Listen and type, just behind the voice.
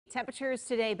Temperatures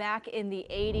today back in the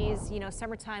 80s. You know,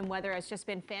 summertime weather has just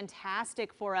been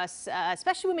fantastic for us,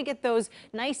 especially when we get those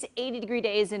nice 80-degree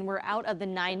days and we're out of the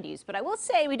 90s. But I will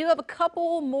say we do have a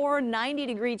couple more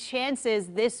 90-degree chances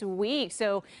this week.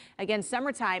 So again,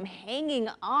 summertime hanging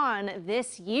on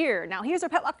this year. Now here's our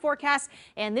pet walk forecast,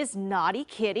 and this naughty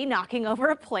kitty knocking over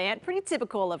a plant. Pretty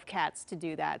typical of cats to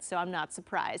do that, so I'm not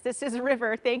surprised. This is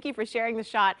River. Thank you for sharing the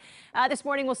shot. This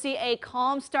morning we'll see a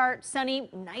calm start, sunny,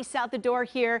 nice out the door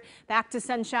here. Back to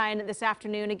sunshine this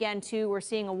afternoon again, too. We're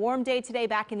seeing a warm day today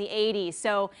back in the 80s.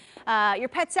 So your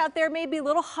pets out there may be a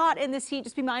little hot in this heat.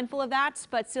 Just be mindful of that,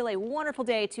 but still a wonderful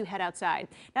day to head outside.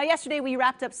 Now, yesterday we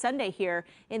wrapped up Sunday here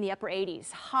in the upper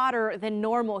 80s. Hotter than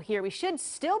normal here. We should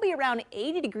still be around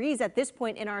 80 degrees at this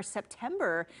point in our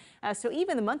September. So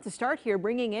even the month to start here,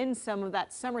 bringing in some of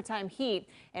that summertime heat.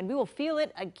 And we will feel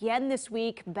it again this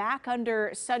week, back under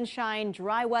sunshine,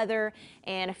 dry weather,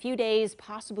 and a few days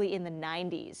possibly in the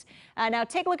 90s. Now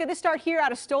take a look at this start here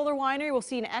out of Stoller Winery. We'll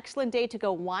see an excellent day to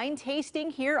go wine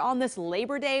tasting here on this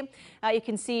Labor Day. You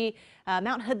can see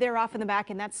Mount Hood there off in the back,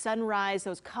 and that sunrise,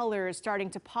 those colors starting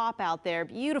to pop out there.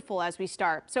 Beautiful as we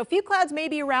start. So a few clouds may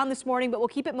be around this morning, but we'll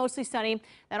keep it mostly sunny.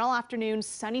 Then all afternoon,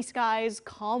 sunny skies,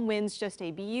 calm winds, just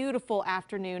a beautiful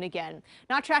afternoon again.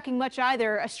 Not tracking much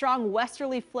either. A strong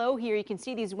westerly flow here. You can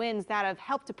see these winds that have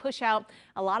helped to push out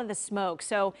a lot of the smoke.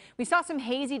 So we saw some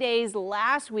hazy days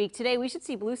last week. Today we should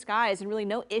see blue skies and really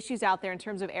no issues out there in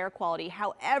terms of air quality.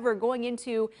 However, going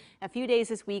into a few days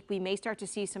this week, we may start to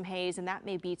see some haze, and that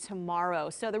may be tomorrow.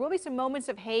 So there will be some moments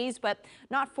of haze, but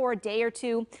not for a day or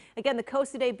two. Again, the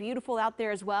coast today, beautiful out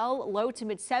there as well. Low to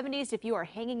mid 70s if you are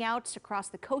hanging out across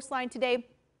the coastline today.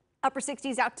 Upper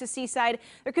 60s out to Seaside.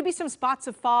 There could be some spots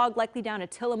of fog, likely down to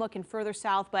Tillamook and further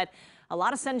south, but a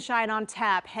lot of sunshine on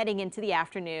tap heading into the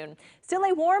afternoon. Still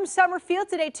a warm summer feel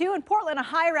today, too. In Portland, a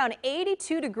high around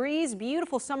 82 degrees.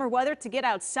 Beautiful summer weather to get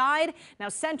outside. Now,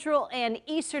 central and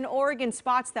eastern Oregon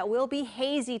spots that will be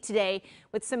hazy today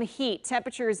with some heat.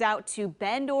 Temperatures out to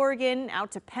Bend, Oregon, out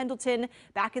to Pendleton,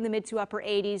 back in the mid to upper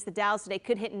 80s. The Dalles today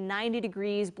could hit 90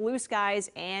 degrees, blue skies,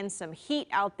 and some heat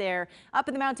out there. Up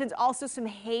in the mountains, also some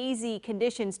hazy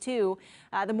conditions, too.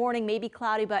 The morning may be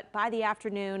cloudy, but by the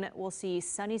afternoon, we'll see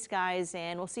sunny skies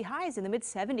and we'll see highs in the mid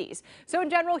 70s. So in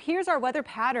general, here's our weather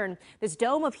pattern. This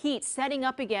dome of heat setting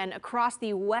up again across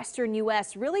the western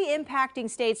U.S., really impacting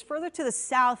states further to the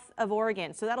south of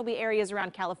Oregon. So that'll be areas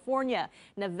around California,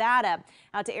 Nevada,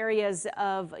 out to areas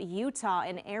of Utah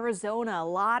and Arizona. A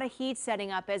lot of heat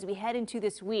setting up as we head into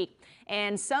this week.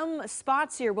 And some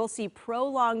spots here we'll see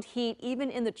prolonged heat,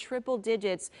 even in the triple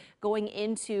digits, going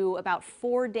into about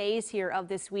 4 days here of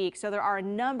this week. So there are a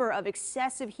number of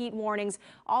excessive heat warnings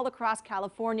all across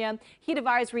California. Heat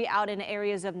advisory out in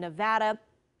areas of Nevada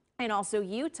and also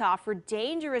Utah for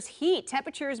dangerous heat.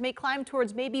 Temperatures may climb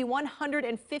towards maybe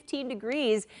 115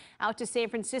 degrees out to San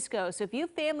Francisco. So if you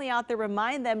have family out there,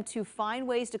 remind them to find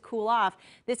ways to cool off.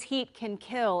 This heat can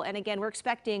kill. And again, we're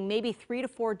expecting maybe 3 to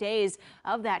 4 days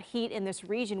of that heat in this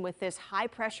region with this high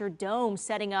pressure dome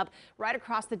setting up right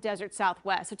across the desert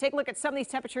southwest. So take a look at some of these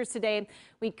temperatures today.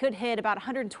 We could hit about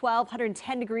 112,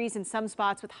 110 degrees in some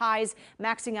spots with highs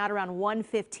maxing out around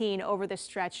 115 over the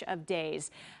stretch of days.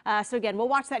 So again, we'll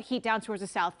watch that heat down towards the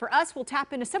south. For us, we'll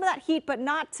tap into some of that heat, but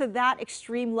not to that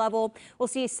extreme level. We'll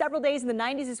see several days in the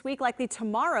 90s this week, likely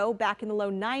tomorrow back in the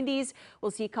low 90s.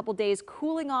 We'll see a couple days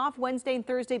cooling off Wednesday and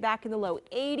Thursday back in the low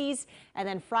 80s, and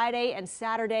then Friday and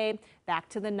Saturday back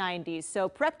to the 90s. So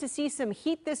prep to see some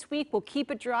heat this week. We'll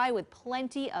keep it dry with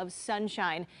plenty of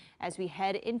sunshine as we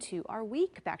head into our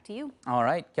week. Back to you. All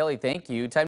right, Kelly, thank you. Time